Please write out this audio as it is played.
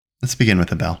Let's begin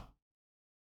with a bell.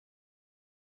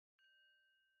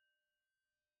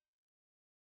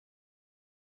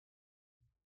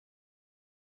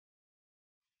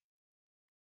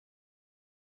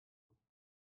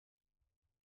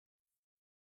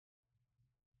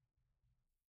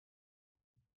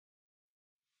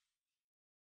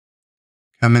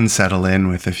 Come and settle in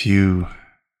with a few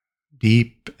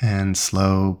deep and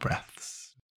slow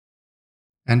breaths.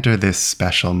 Enter this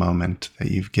special moment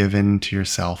that you've given to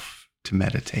yourself to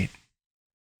meditate.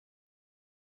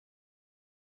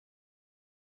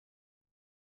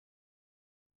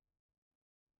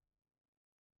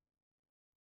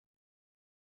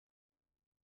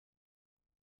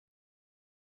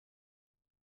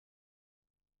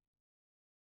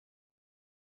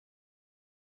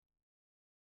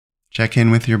 Check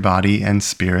in with your body and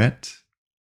spirit.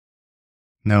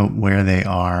 Note where they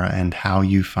are and how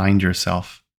you find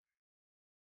yourself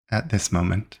at this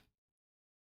moment.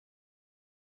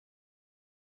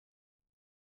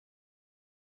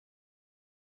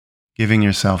 Giving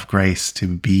yourself grace to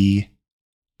be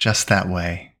just that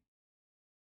way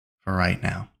for right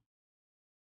now.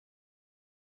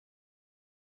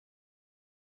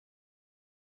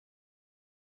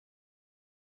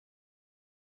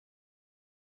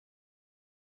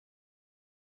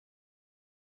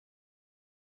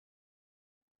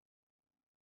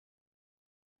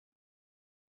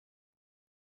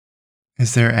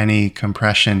 Is there any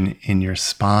compression in your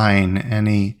spine,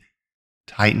 any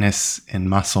tightness in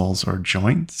muscles or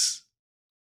joints?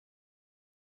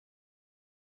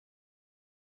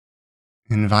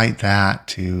 Invite that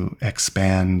to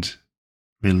expand,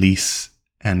 release,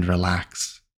 and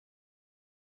relax.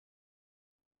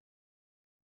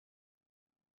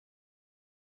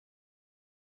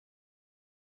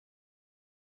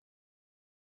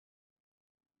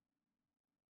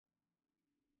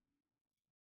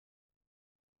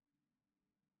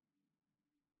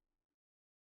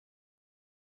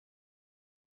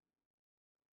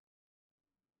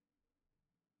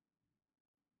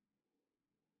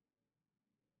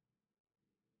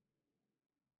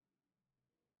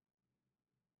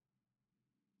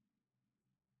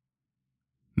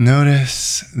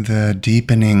 Notice the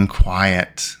deepening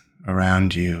quiet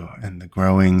around you and the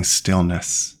growing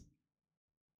stillness.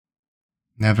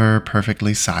 Never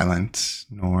perfectly silent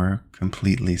nor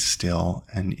completely still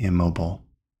and immobile.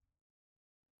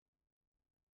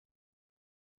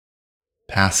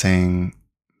 Passing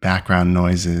background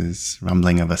noises,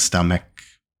 rumbling of a stomach,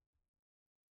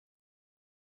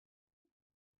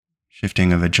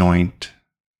 shifting of a joint,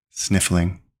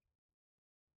 sniffling.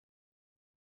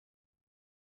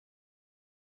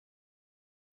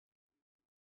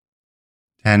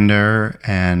 Tender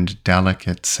and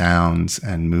delicate sounds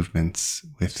and movements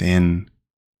within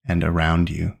and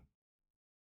around you.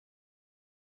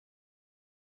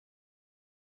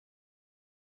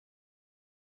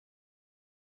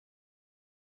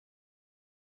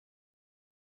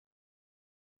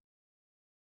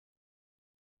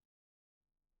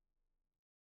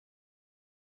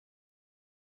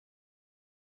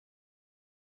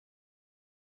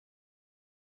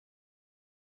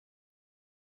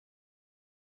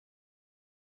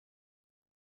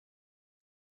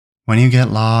 When you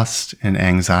get lost in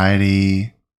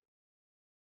anxiety,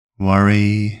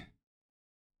 worry,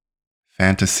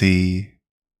 fantasy,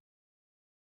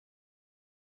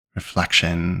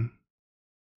 reflection,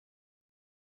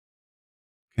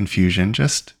 confusion,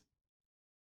 just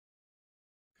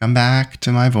come back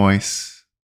to my voice.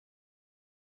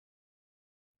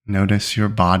 Notice your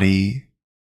body.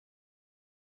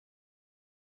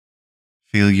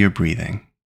 Feel your breathing.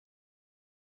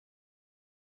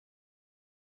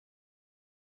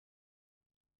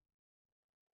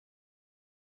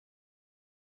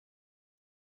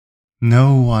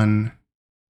 No one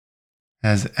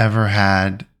has ever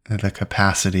had the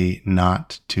capacity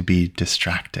not to be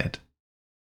distracted.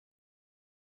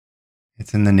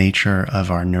 It's in the nature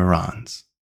of our neurons.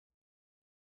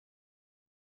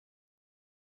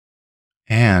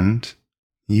 And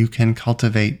you can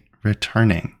cultivate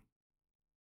returning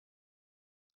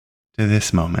to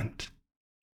this moment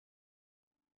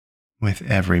with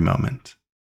every moment.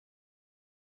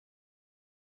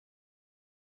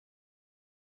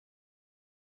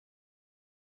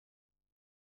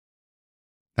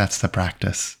 That's the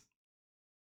practice.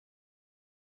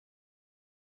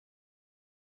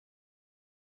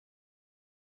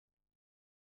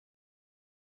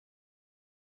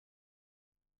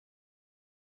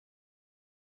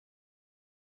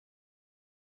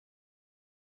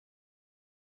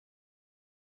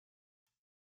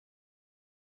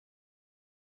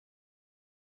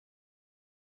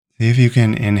 See if you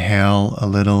can inhale a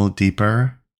little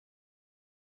deeper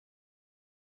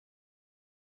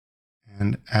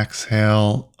and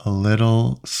exhale a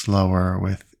little slower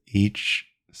with each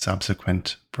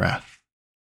subsequent breath.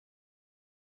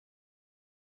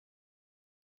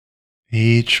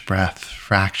 Each breath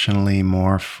fractionally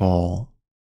more full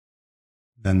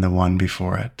than the one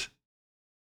before it.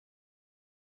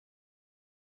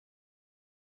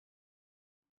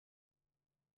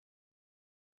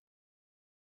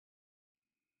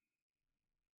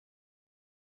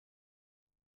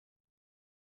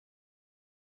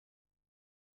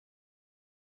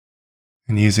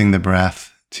 And using the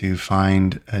breath to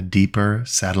find a deeper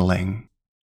settling,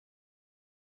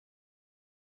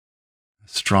 a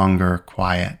stronger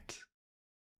quiet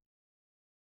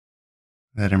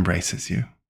that embraces you.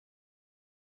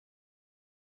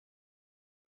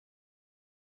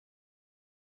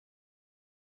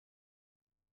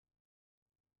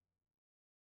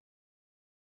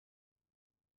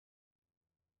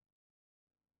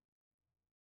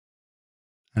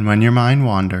 And when your mind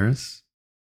wanders,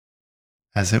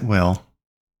 as it will,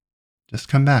 just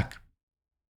come back.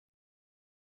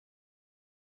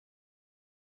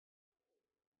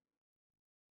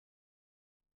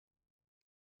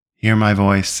 Hear my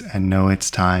voice and know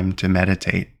it's time to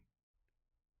meditate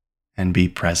and be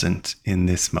present in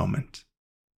this moment.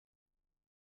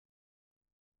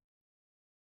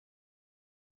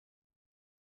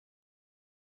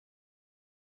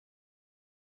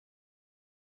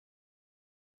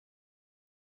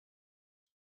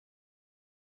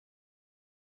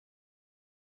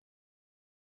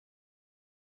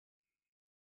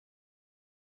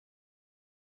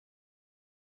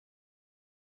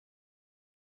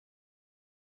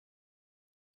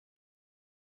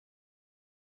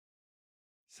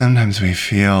 Sometimes we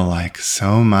feel like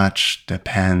so much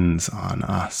depends on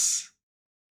us.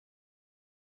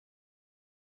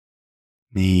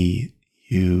 Me,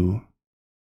 you,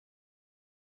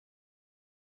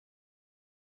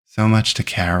 so much to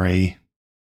carry,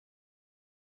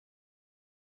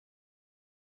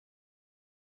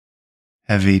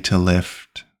 heavy to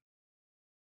lift,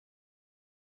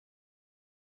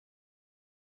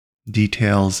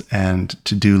 details and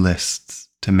to-do lists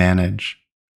to manage.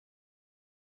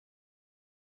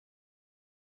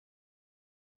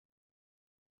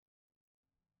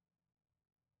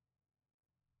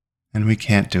 And we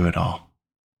can't do it all.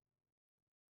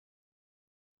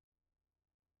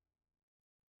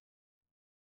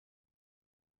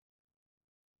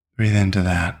 Breathe into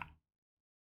that.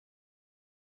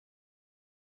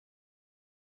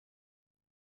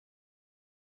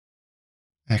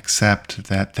 Accept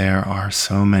that there are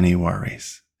so many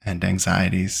worries and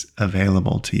anxieties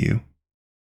available to you.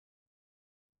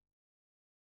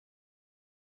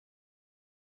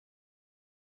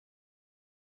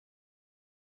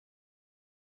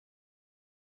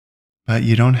 But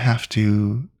you don't have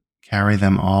to carry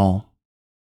them all.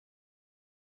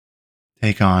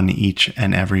 Take on each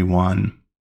and every one.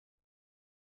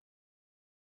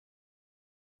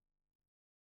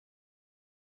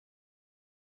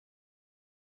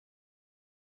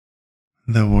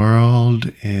 The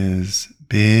world is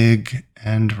big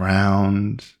and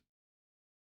round,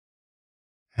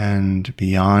 and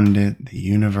beyond it, the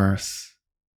universe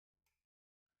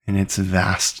in its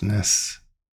vastness.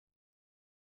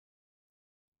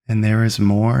 And there is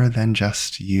more than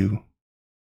just you.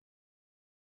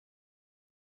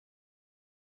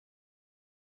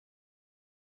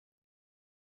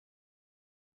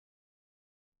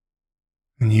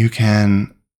 And you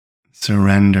can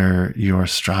surrender your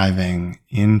striving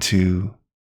into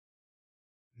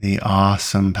the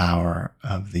awesome power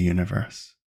of the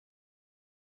universe.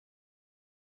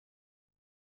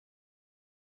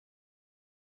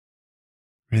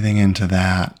 Breathing into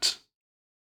that,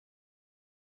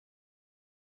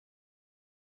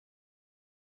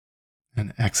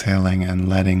 and exhaling and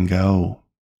letting go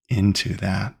into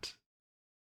that.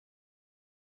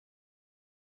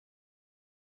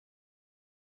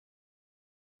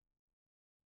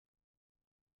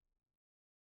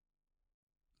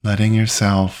 Letting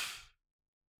yourself,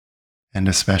 and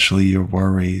especially your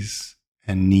worries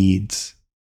and needs,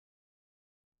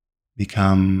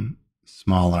 become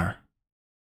smaller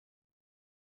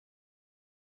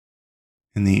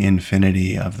in the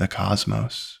infinity of the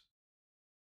cosmos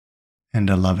and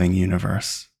a loving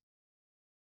universe.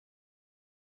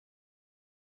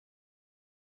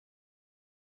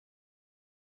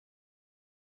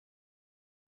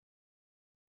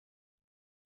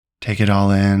 Take it all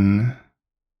in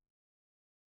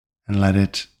and let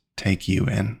it take you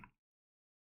in.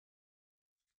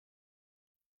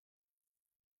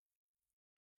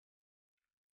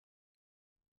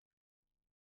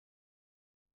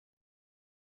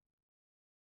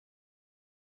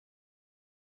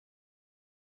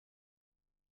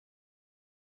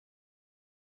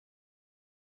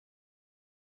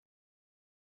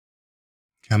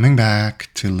 Coming back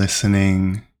to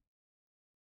listening,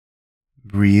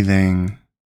 breathing,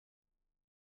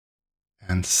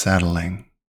 and settling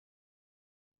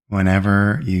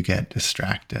whenever you get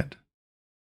distracted,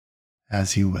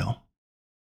 as you will.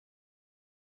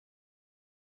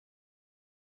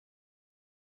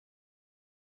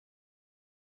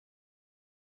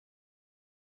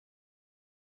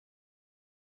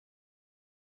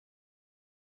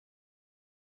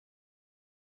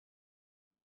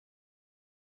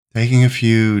 Taking a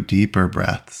few deeper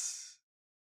breaths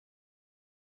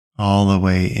all the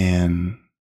way in,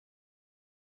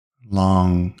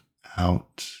 long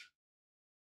out.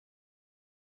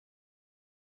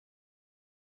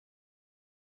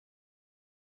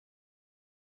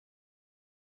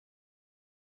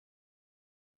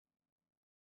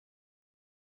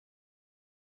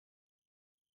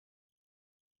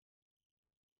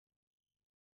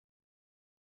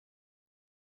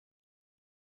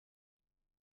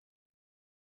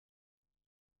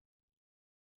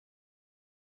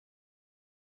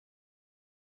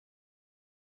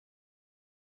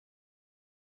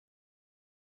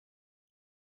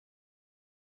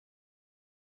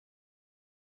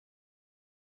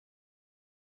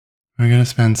 We're going to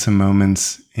spend some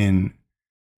moments in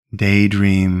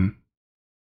daydream,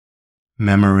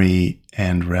 memory,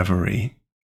 and reverie.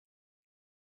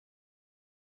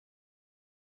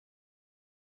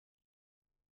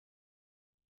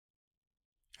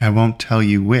 I won't tell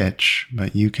you which,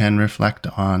 but you can reflect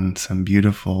on some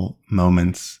beautiful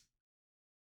moments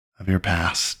of your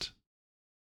past,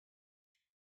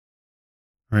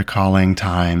 recalling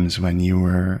times when you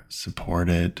were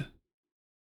supported,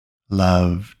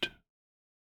 loved,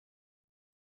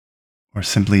 or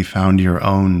simply found your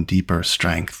own deeper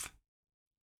strength.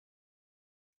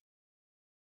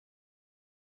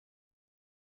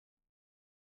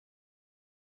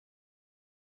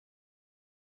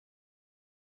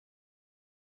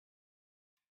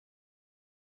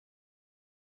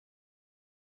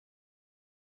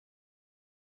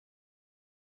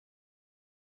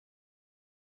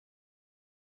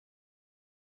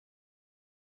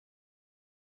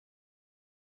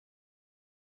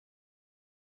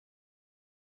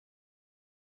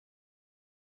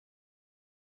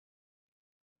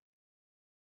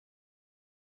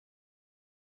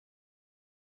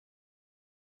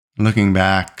 Looking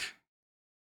back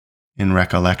in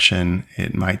recollection,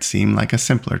 it might seem like a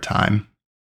simpler time.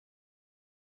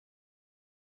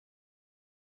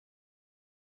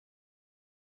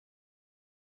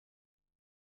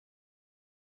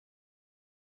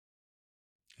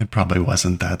 It probably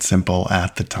wasn't that simple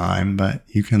at the time, but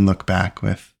you can look back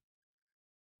with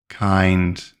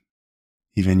kind,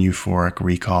 even euphoric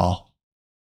recall.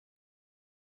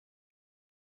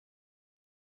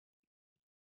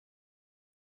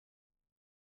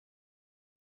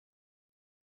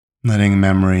 Letting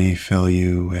memory fill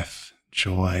you with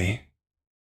joy,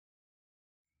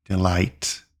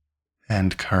 delight,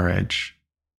 and courage.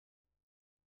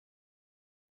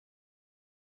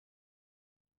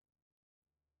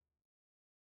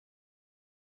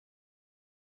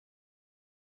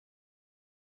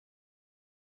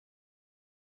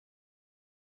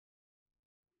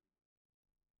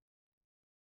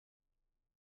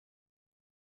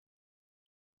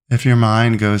 If your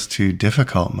mind goes to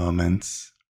difficult moments,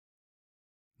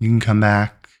 you can come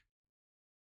back,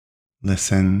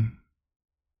 listen,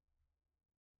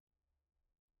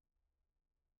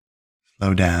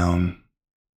 slow down,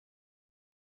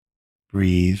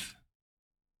 breathe,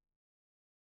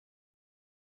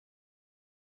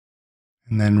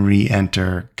 and then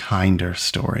re-enter kinder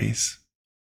stories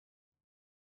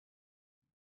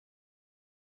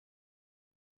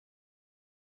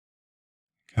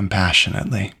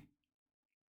compassionately.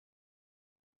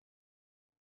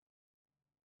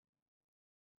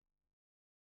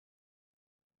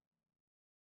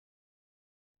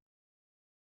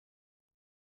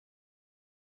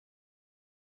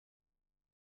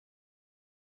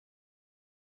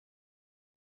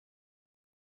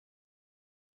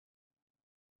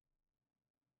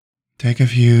 Take a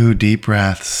few deep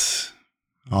breaths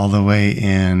all the way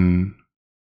in,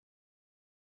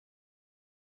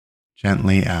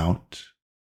 gently out.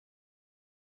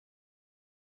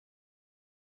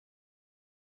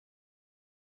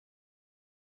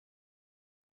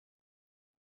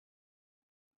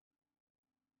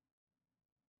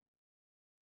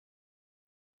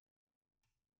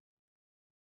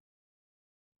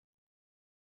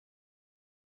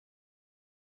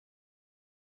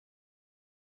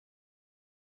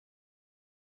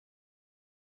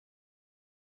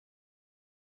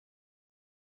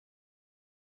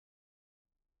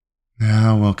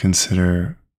 Now we'll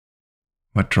consider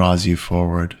What draws you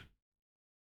forward?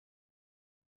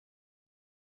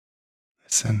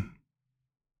 Listen.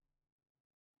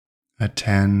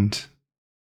 Attend.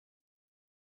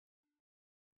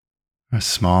 A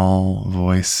small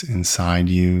voice inside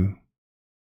you,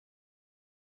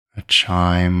 a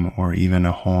chime or even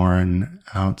a horn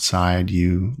outside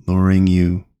you, luring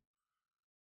you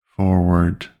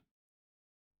forward,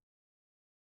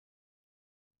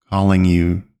 calling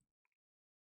you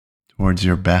towards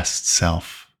your best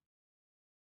self,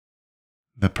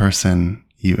 the person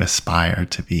you aspire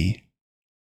to be.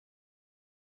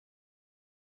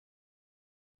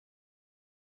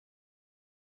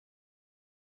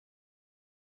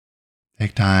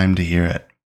 Take time to hear it.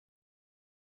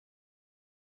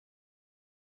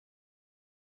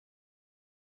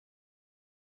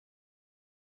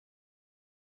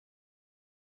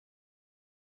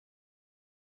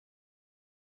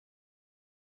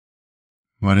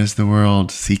 What is the world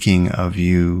seeking of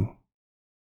you,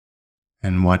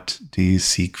 and what do you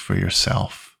seek for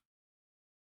yourself?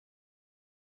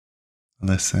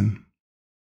 Listen.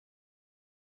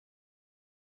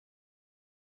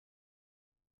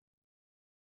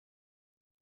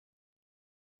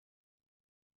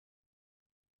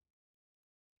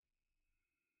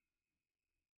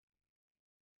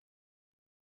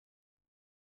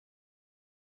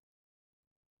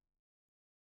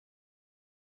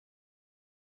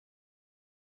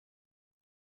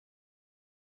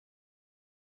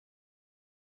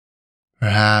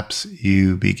 Perhaps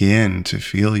you begin to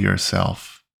feel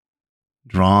yourself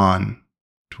drawn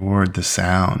toward the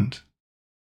sound,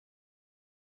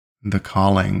 the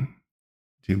calling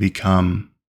to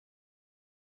become.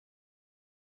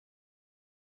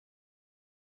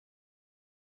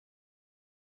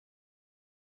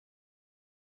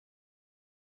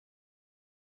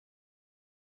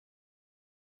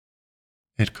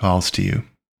 It calls to you.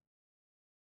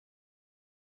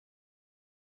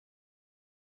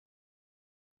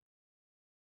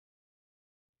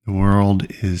 The world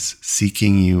is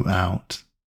seeking you out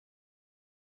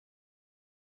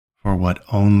for what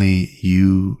only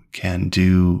you can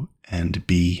do and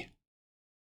be.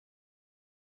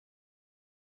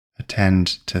 Attend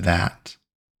to that.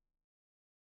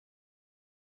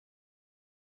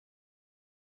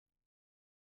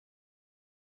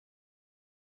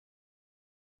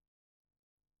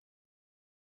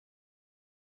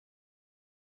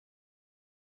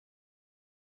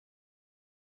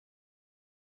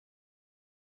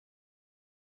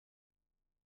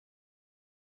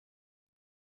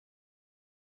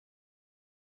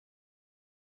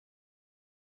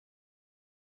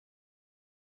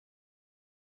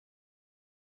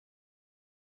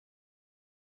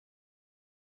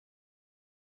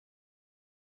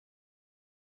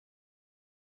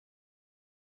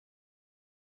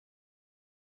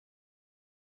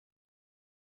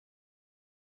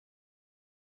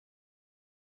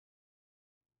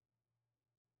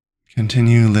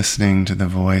 Continue listening to the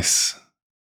voice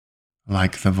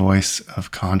like the voice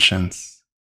of conscience,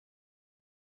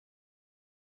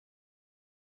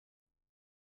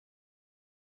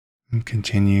 and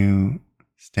continue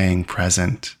staying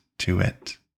present to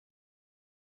it.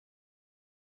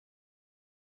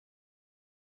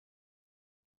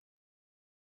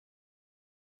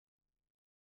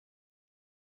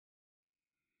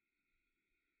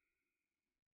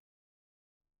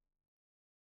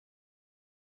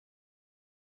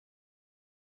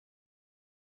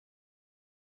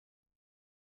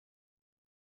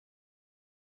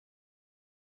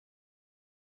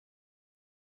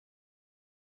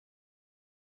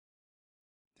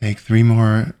 Take 3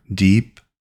 more deep,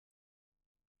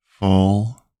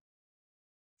 full,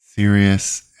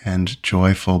 serious, and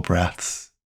joyful breaths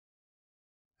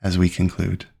as we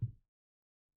conclude.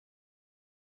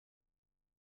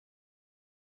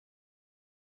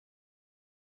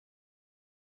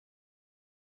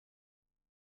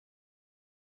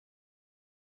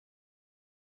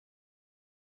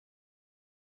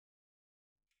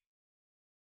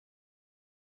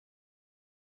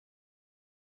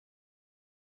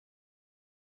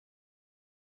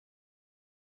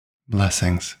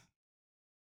 Blessings.